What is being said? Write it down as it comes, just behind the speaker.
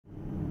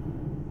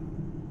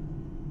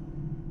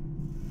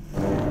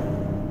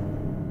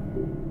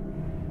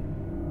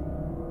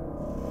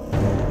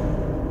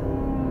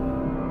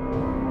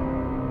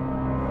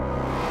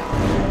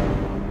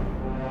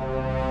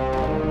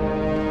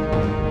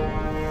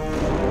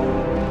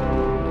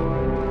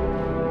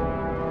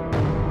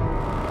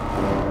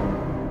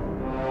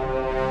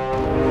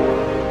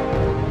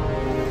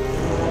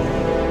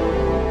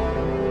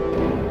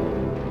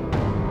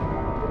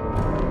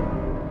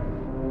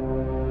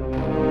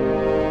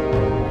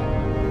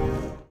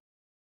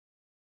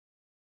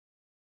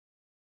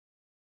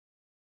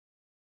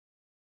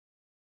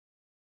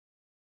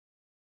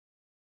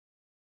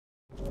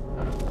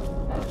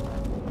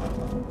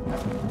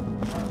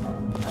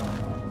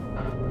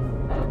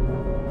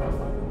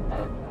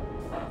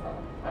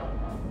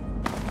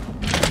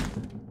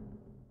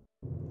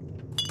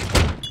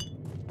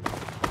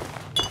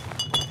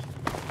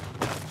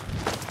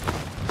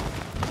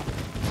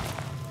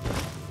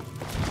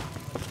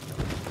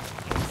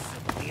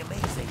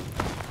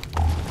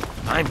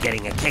I'm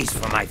getting a case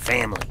for my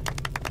family.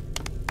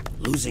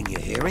 Losing your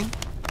hearing?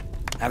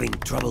 Having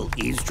trouble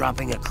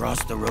eavesdropping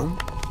across the room?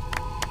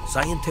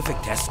 Scientific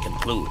tests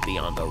conclude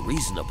beyond a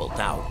reasonable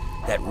doubt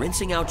that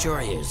rinsing out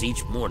your ears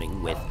each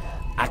morning with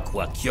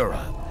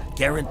Aqua-Cura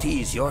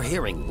guarantees your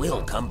hearing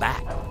will come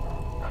back.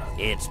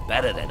 It's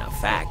better than a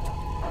fact.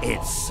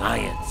 It's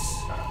science.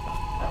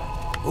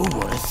 Who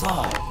would have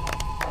thought?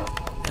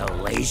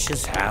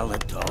 Hellacious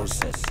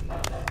halitosis.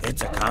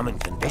 It's a common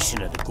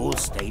condition of the ghoul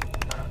state,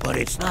 but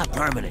it's not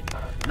permanent.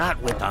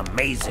 Not with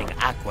amazing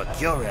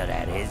Aqua-Cura,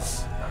 that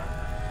is.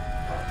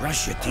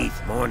 Brush your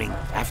teeth morning,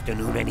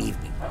 afternoon, and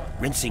evening,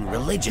 rinsing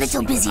religiously.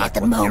 Little busy at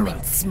the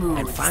moment, smooth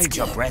and find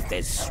skin. your breath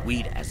as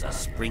sweet as a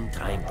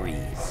springtime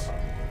breeze.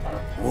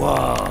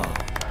 Whoa!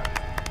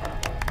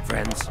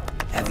 Friends,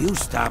 have you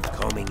stopped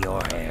combing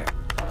your hair?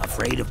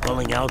 Afraid of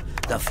pulling out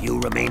the few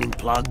remaining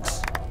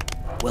plugs?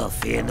 Well,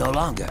 fear no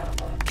longer.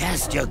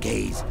 Cast your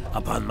gaze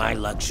upon my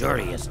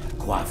luxurious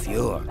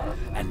coiffure.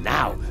 And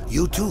now,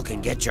 you too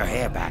can get your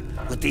hair back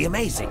with the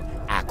amazing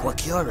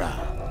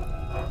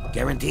Aqua-Cura.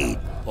 Guaranteed,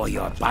 or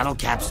your bottle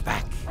cap's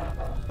back.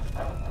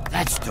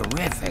 That's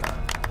terrific.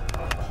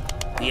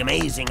 The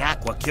amazing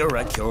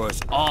Aqua-Cura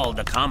cures all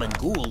the common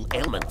ghoul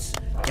ailments.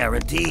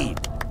 Guaranteed.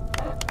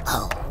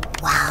 Oh,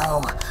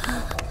 wow.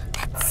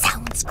 That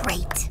sounds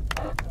great.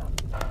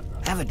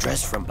 Have a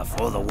dress from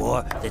before the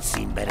war that's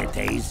seen better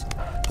days?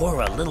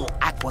 Pour a little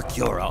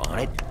Aqua-Cura on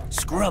it,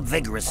 scrub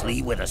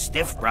vigorously with a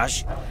stiff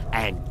brush,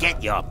 and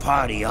get your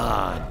party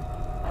on.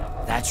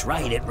 That's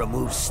right, it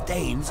removes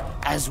stains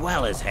as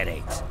well as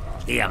headaches.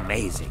 The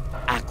amazing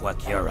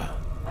Aqua-Cura.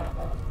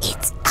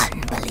 It's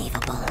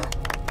unbelievable.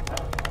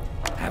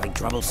 Having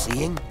trouble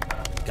seeing?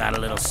 Got a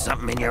little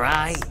something in your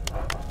eye?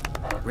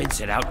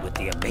 Rinse it out with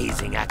the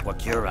amazing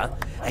Aqua-Cura,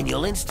 and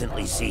you'll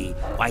instantly see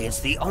why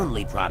it's the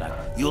only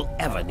product you'll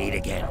ever need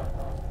again.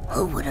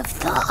 Who would have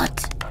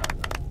thought?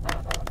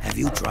 Have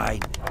you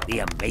tried the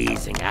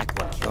amazing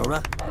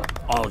Aqua-Cura?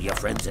 All your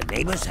friends and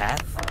neighbors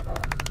have.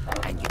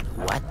 And you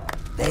know what?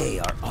 They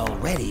are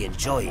already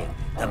enjoying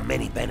the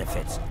many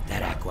benefits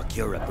that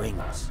Aqua-Cura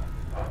brings.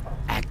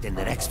 Act in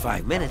the next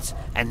 5 minutes,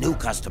 and new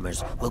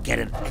customers will get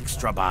an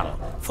extra bottle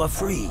for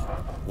free.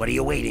 What are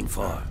you waiting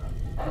for?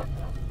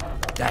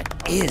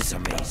 That is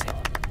amazing.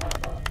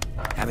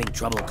 Having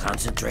trouble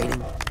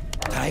concentrating?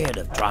 Tired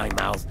of dry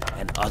mouth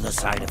and other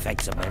side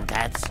effects of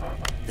Mentats?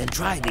 Then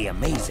try the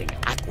amazing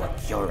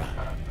Aqua-Cura.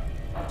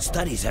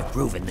 Studies have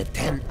proven that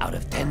 10 out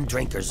of 10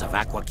 drinkers of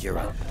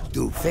Aqua-Cura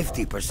do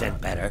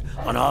 50% better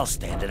on all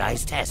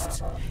standardized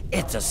tests.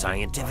 It's a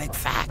scientific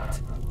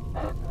fact.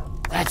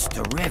 That's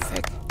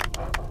terrific.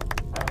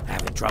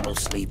 Having trouble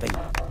sleeping?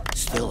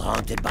 Still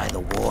haunted by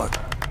the war?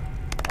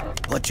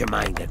 Put your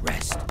mind at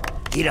rest.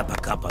 Heat up a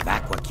cup of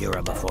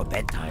Aqua-Cura before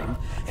bedtime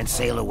and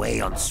sail away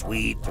on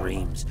sweet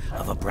dreams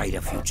of a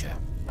brighter future.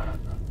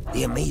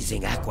 The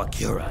amazing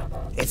Aqua-Cura.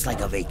 It's like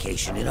a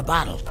vacation in a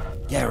bottle.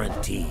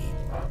 Guaranteed.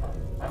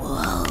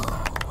 Whoa.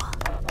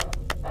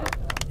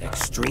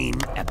 Extreme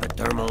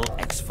epidermal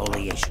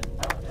exfoliation.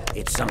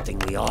 It's something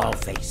we all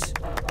face.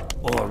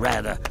 Or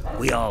rather,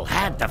 we all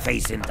had to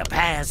face in the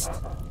past.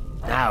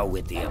 Now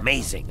with the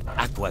amazing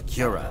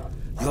Aqua-Cura,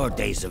 your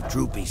days of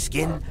droopy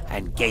skin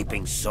and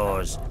gaping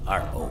sores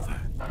are over.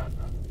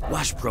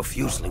 Wash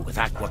profusely with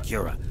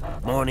Aqua-Cura,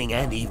 morning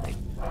and evening.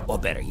 Or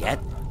better yet,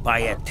 buy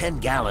a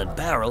 10-gallon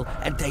barrel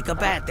and take a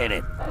bath in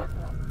it.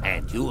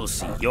 And you'll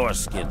see your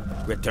skin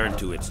return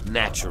to its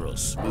natural,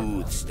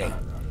 smooth state.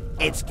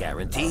 It's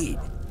guaranteed.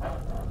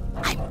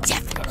 I'm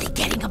definitely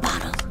getting a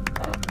bottle.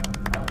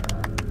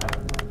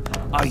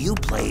 Are you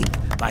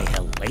plagued by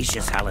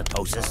hellacious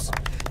halitosis?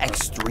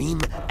 Extreme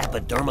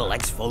epidermal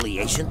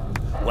exfoliation?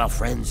 Well,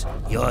 friends,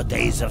 your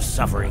days of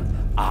suffering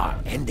are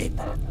ended.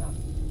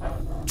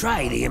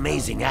 Try the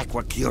amazing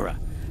Aqua-Cura.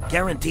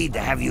 Guaranteed to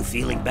have you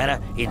feeling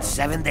better in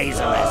 7 days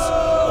or less,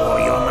 or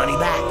your money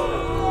back.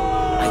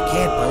 I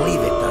can't believe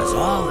it does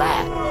all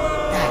that.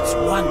 That's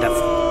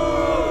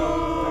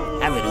wonderful.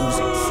 Have it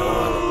oozing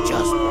sore that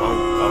just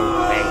won't go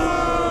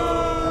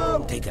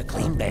away. Take a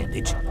clean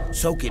bandage,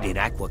 soak it in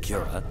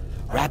Aqua-Cura,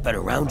 wrap it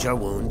around your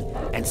wound,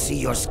 and see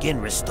your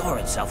skin restore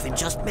itself in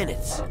just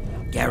minutes.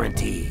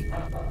 Guaranteed.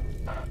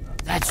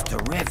 That's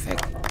terrific.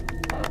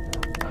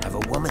 Have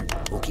a woman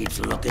who keeps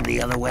looking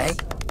the other way?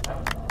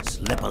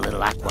 Slip a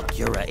little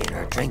Aqua-Cura in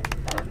her drink,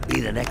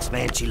 be the next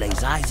man she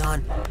lays eyes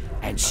on,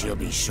 and she'll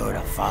be sure to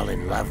fall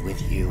in love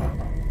with you.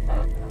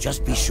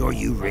 Just be sure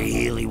you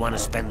really want to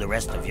spend the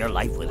rest of your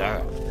life with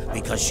her,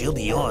 because she'll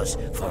be yours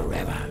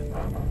forever.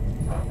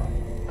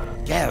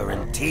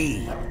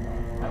 Guaranteed.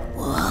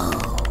 Whoa.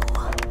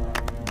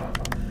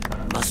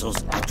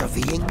 Muscles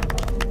atrophying?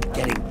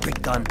 Getting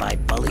pricked on by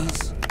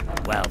bullies?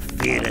 Well,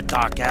 fear the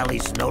dark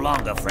alleys no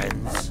longer,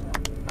 friends.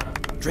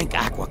 Drink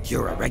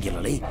Aqua-Cura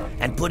regularly,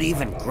 and put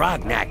even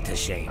Grognak to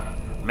shame.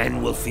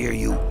 Men will fear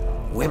you,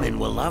 women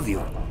will love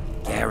you.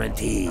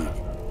 Guaranteed.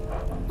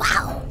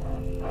 Wow.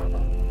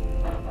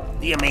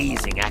 The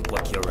amazing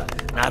Aqua-Cura.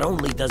 Not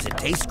only does it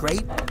taste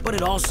great, but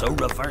it also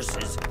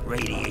reverses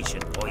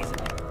radiation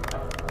poisoning.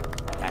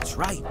 That's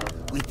right.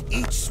 With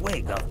each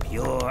swig of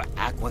pure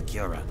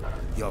Aqua-Cura,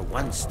 you're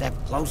one step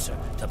closer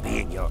to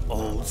being your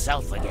old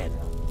self again.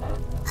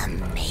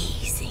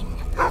 Amazing.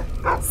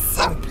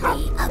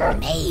 Simply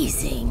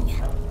amazing.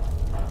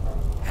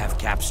 Have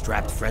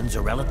cap-strapped friends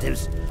or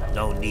relatives?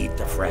 No need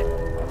to fret.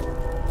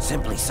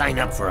 Simply sign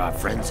up for our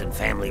Friends and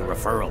Family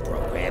Referral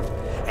Program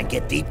and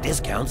get deep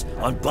discounts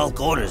on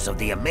bulk orders of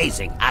the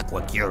amazing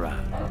Aqua-Cura.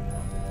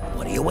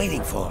 What are you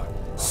waiting for?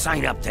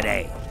 Sign up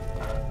today.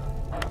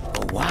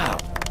 Oh, wow.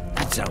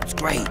 That sounds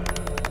great.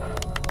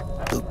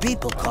 Do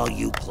people call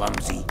you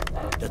clumsy?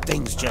 Do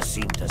things just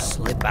seem to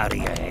slip out of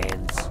your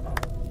hands?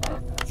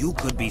 You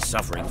could be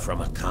suffering from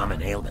a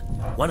common ailment,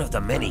 one of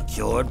the many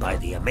cured by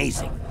the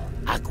amazing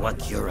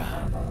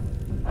Aqua-Cura.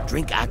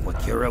 Drink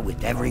Aqua-Cura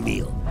with every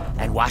meal,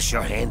 and wash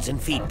your hands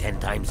and feet 10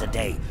 times a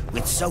day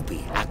with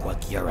soapy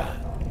Aqua-Cura.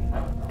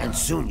 And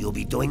soon you'll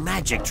be doing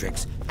magic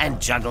tricks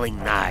and juggling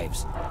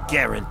knives,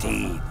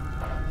 guaranteed.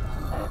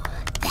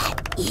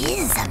 That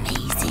is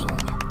amazing.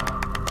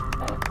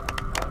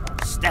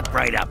 Step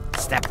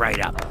right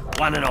up,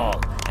 one and all,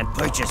 and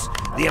purchase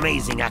the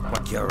amazing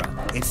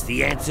Aqua-Cura. It's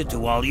the answer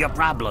to all your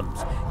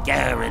problems,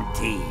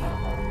 guaranteed.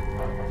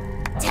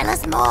 Tell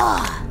us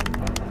more.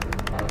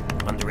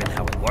 Wondering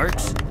how it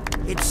works?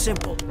 It's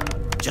simple.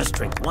 Just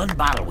drink one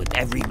bottle with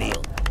every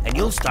meal, and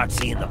you'll start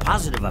seeing the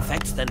positive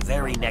effects the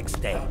very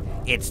next day.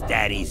 It's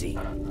that easy.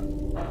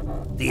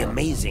 The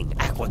amazing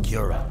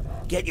Aqua-Cura.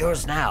 Get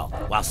yours now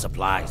while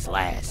supplies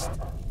last.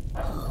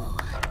 Oh,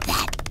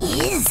 that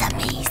is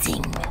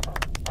amazing.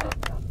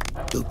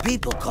 Do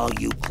people call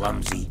you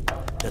clumsy?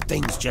 Do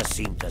things just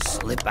seem to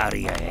slip out of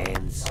your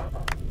hands?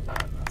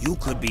 You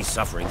could be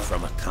suffering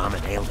from a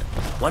common ailment,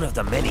 one of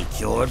the many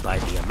cured by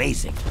the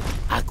amazing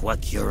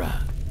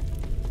Aqua-Cura.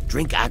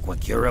 Drink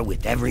Aqua-Cura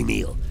with every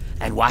meal,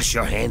 and wash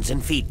your hands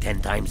and feet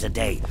 10 times a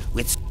day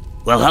with...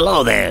 Well,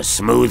 hello there,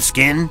 smooth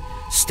skin.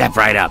 Step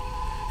right up.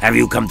 Have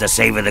you come to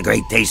savor the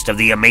great taste of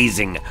the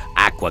amazing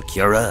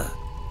Aqua-Cura?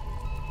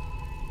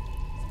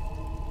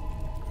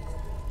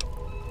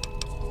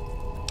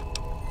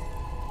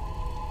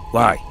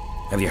 Why?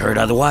 Have you heard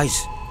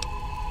otherwise?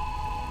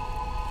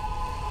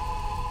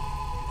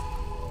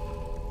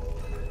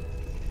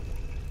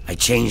 I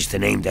changed the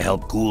name to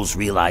help ghouls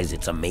realize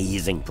its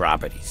amazing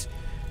properties.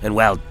 And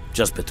well,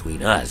 just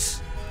between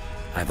us,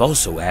 I've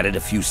also added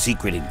a few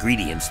secret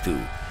ingredients to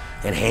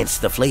enhance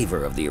the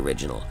flavor of the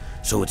original.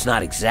 So it's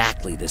not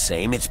exactly the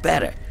same, it's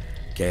better.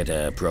 Care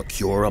to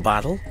procure a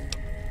bottle?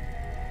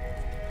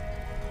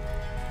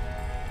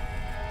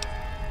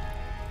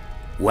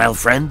 Well,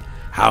 friend,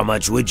 how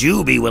much would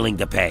you be willing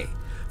to pay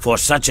for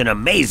such an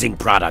amazing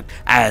product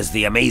as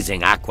the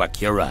amazing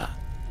Aqua-Cura?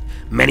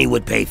 Many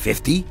would pay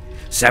 50,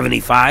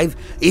 75,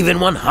 even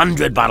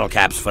 100 bottle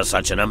caps for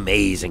such an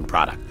amazing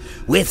product,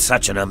 with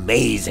such an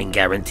amazing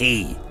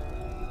guarantee.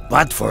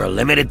 But for a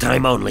limited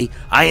time only,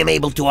 I am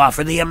able to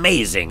offer the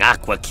amazing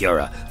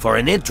Aqua-Cura for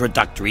an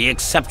introductory,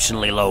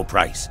 exceptionally low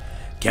price.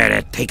 Care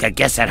to take a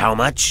guess at how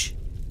much?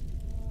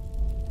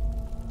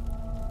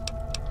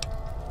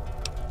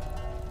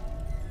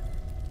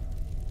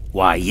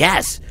 Why,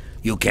 yes.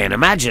 You can't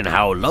imagine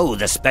how low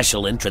the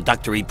special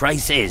introductory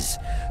price is.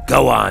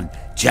 Go on,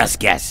 just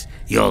guess.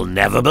 You'll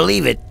never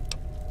believe it.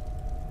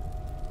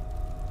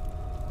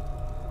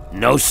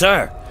 No,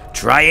 sir.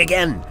 Try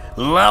again.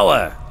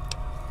 Lower.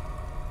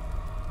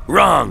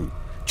 Wrong.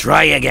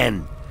 Try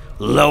again.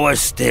 Lower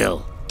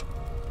still.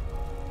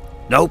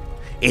 Nope.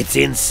 It's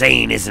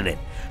insane, isn't it?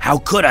 How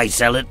could I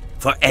sell it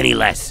for any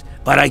less?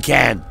 But I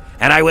can,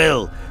 and I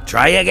will.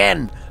 Try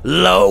again.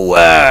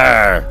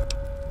 Lower.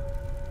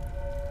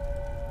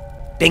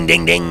 Ding,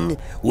 ding, ding.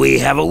 We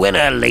have a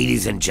winner,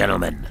 ladies and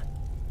gentlemen.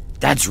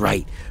 That's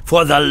right.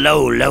 For the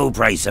low, low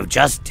price of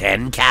just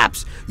 10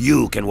 caps,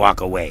 you can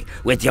walk away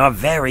with your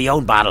very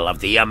own bottle of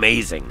the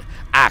amazing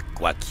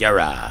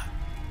Aqua-Cura.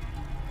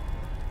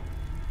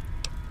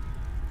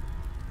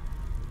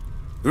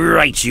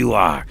 Right you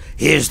are.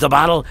 Here's the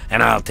bottle,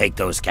 and I'll take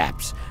those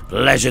caps.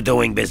 Pleasure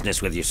doing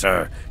business with you,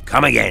 sir.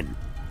 Come again.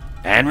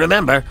 And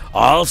remember,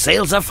 all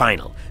sales are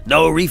final.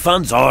 No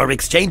refunds or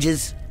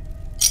exchanges.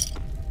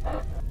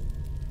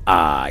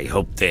 I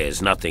hope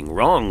there's nothing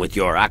wrong with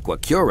your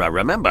Aqua-Cura.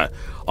 Remember,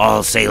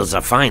 all sales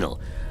are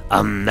final.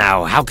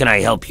 Now, how can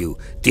I help you,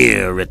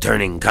 dear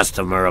returning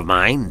customer of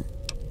mine?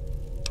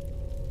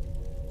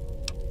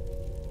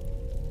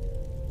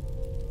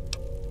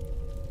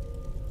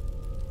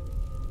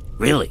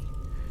 Really?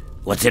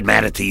 What's it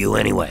matter to you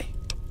anyway?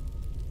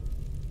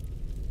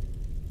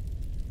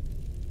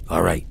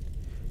 All right,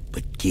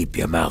 but keep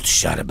your mouth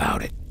shut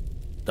about it.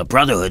 The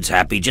Brotherhood's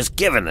happy just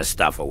giving the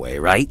stuff away,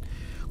 right?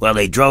 Well,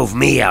 they drove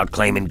me out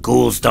claiming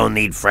ghouls don't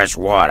need fresh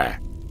water.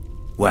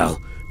 Well,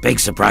 big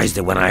surprise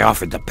that when I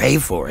offered to pay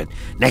for it,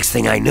 next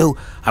thing I knew,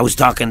 I was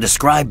talking to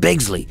Scribe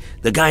Bigsley,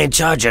 the guy in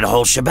charge of the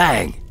whole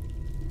shebang.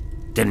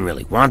 Didn't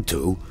really want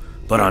to,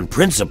 but on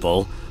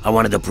principle, I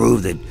wanted to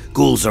prove that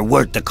ghouls are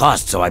worth the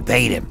cost, so I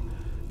paid him.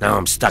 Now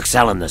I'm stuck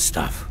selling this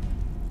stuff.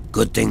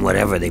 Good thing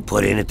whatever they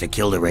put in it to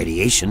kill the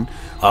radiation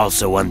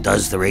also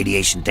undoes the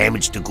radiation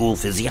damage to ghoul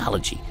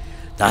physiology.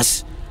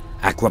 Thus,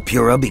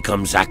 Aqua-Pura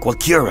becomes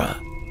Aqua-Cura.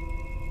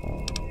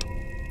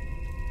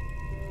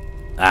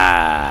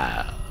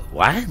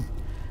 What?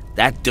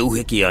 That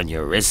doohickey on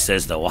your wrist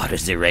says the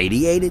water's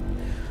irradiated?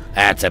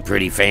 That's a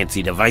pretty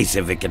fancy device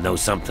if it can know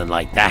something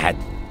like that.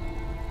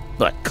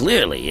 But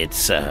clearly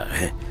it's,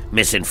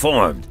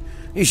 misinformed.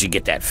 You should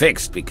get that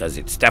fixed because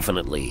it's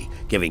definitely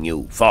giving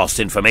you false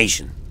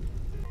information.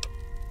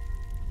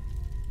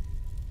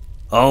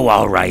 Oh,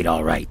 all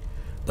right.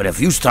 But if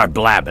you start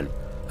blabbing,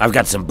 I've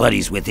got some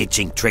buddies with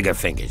itching trigger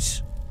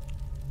fingers.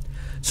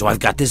 So I've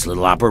got this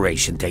little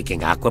operation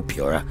taking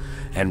Aqua-Pura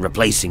and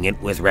replacing it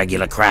with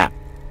regular crap.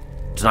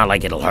 It's not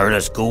like it'll hurt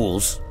us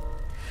ghouls.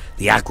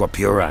 The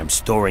Aqua-Pura I'm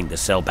storing to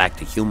sell back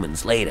to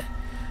humans later.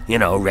 You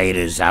know,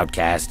 raiders,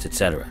 outcasts,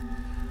 etc.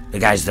 The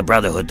guys the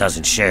Brotherhood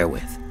doesn't share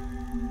with.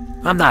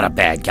 I'm not a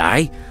bad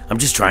guy. I'm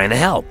just trying to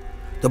help.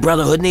 The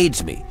Brotherhood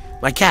needs me.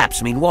 My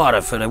caps mean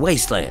water for the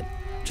wasteland.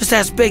 Just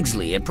ask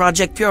Bigsley at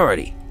Project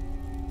Purity.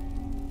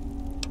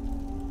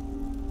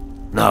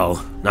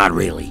 No, not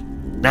really.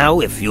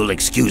 Now, if you'll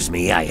excuse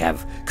me, I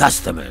have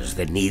customers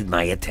that need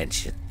my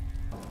attention.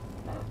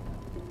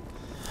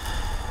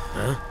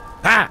 Huh?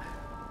 Ah!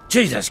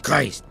 Jesus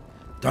Christ!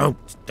 Don't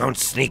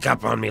sneak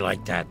up on me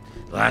like that.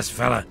 Last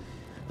fella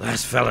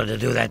to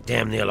do that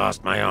damn near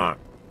lost my arm.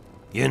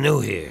 You're new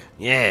here,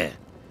 yeah.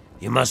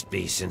 You must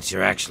be, since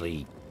you're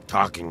actually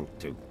talking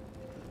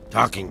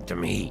to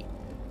me.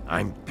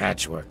 I'm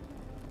Patchwork.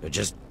 You're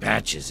just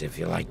Patches, if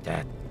you like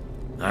that.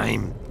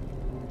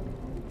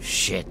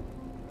 Shit.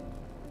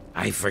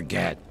 I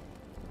forget.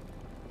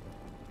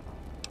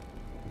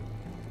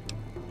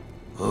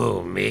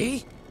 Who,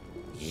 me?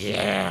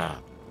 Yeah,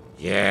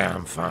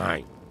 I'm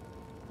fine.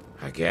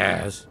 I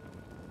guess.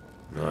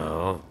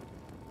 No.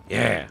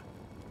 Yeah,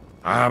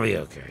 I'll be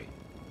okay.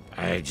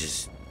 I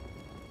just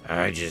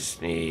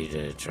need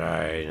to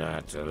try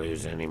not to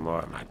lose any more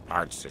of my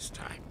parts this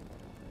time.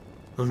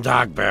 And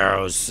Doc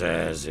Barrows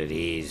says that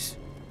he's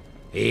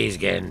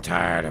getting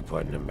tired of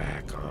putting them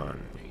back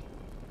on me.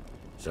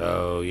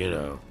 So, you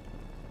know,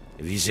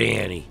 if you see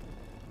any,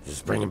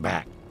 just bring them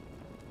back.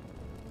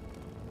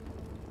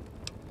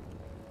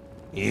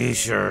 You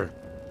sure?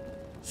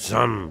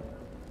 Some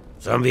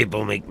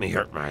people make me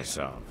hurt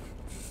myself.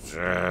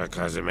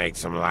 'Cause it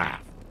makes them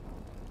laugh.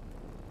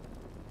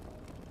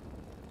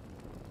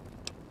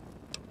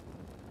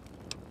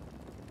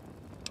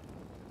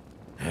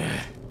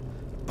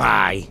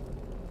 Bye.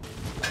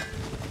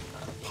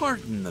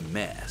 Pardon the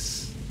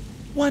mess.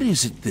 What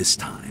is it this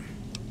time?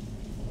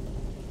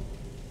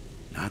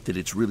 Not that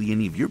it's really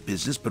any of your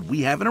business, but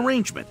we have an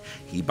arrangement.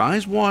 He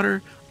buys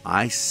water,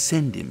 I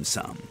send him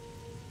some.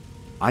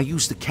 I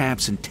use the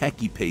caps and tech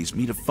he pays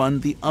me to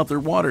fund the other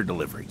water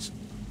deliveries.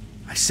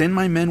 I send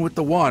my men with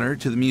the water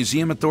to the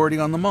museum authority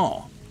on the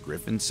mall.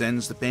 Griffin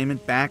sends the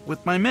payment back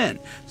with my men.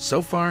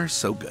 So far,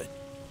 so good.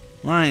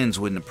 Lyons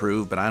wouldn't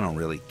approve, but I don't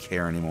really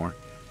care anymore.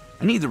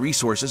 I need the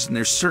resources, and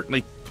there's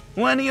certainly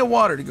plenty of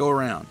water to go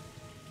around.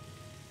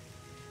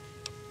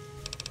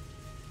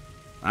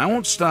 I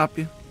won't stop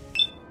you.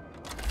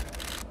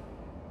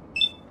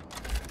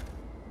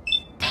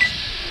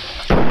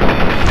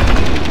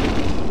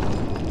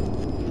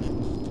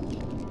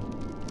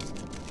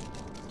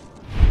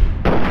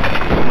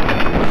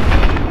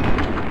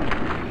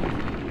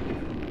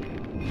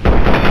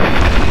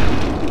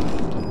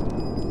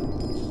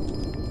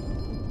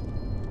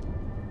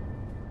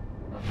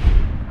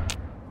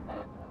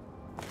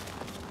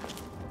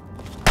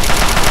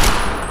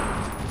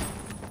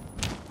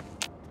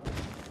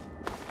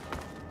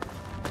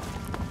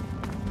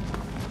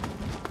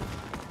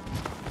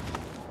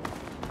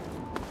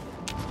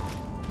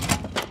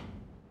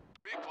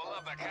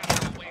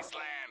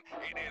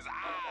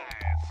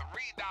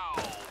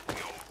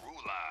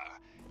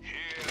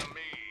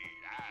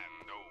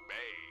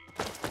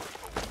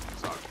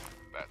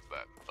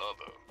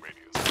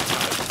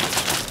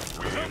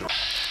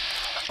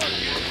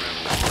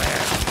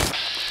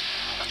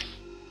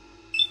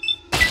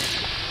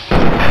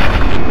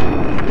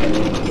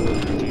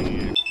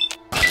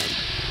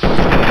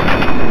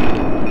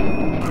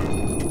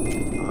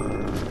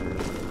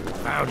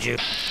 Found you.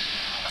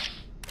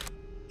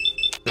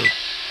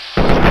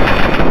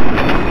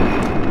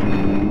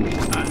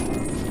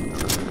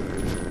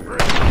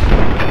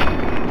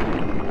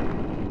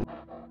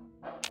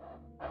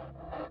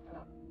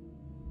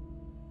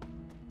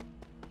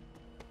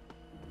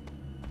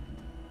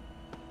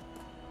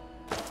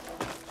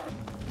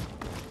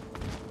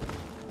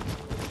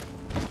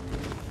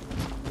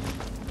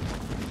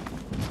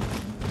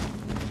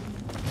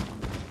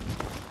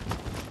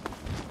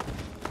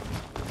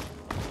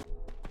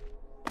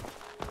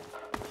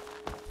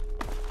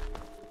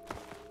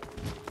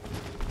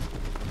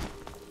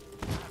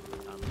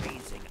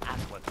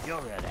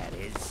 Aqua-Cura, that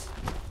is.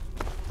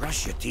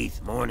 Brush your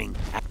teeth morning.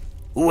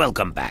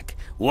 Welcome back.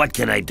 What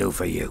can I do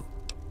for you?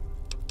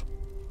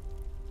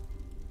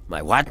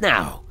 My what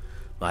now?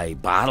 My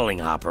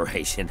bottling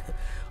operation.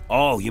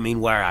 Oh, you mean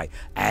where I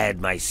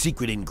add my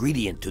secret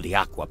ingredient to the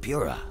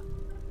Aqua-Pura?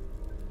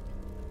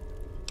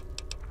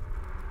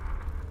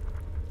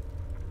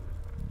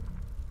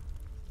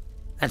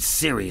 That's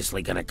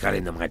seriously gonna cut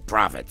into my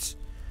profits.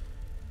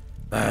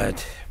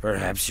 But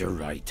perhaps you're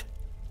right.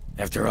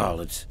 After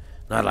all, it's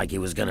not like he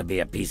was gonna be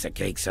a piece of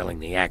cake selling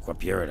the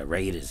Aqua-Cura to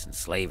raiders and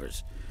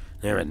slavers.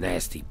 They're a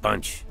nasty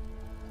bunch.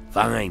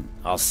 Fine,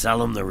 I'll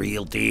sell him the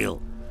real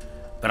deal.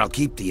 But I'll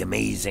keep the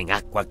amazing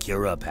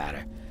Aqua-Cura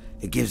powder.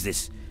 It gives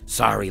this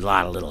sorry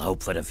lot a little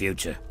hope for the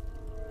future.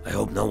 I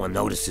hope no one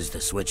notices the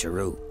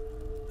switcheroo.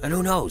 And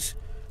who knows?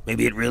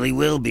 Maybe it really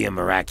will be a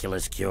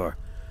miraculous cure.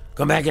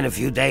 Come back in a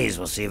few days,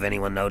 we'll see if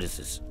anyone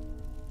notices.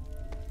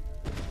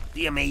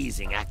 The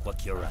amazing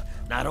Aqua-Cura.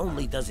 Not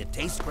only does it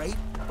taste great,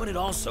 but it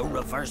also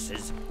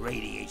reverses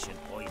radiation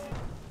poison.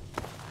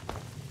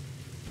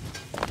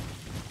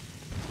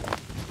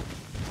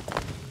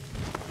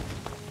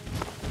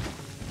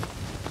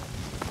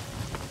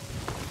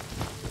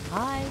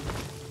 Hi.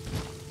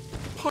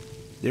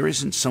 There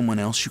isn't someone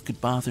else you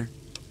could bother?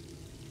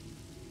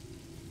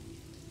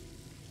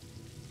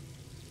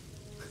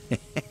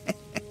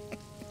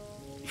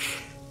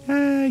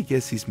 I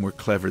guess he's more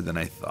clever than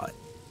I thought.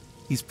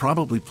 He's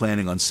probably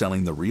planning on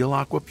selling the real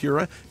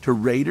Aqua-Cura to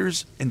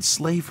raiders and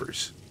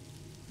slavers.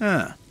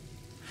 Huh.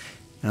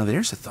 Now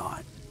there's a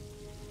thought.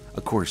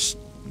 Of course,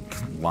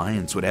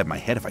 lions would have my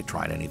head if I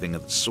tried anything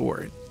of the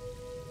sort.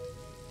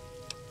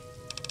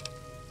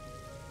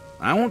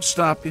 I won't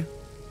stop you.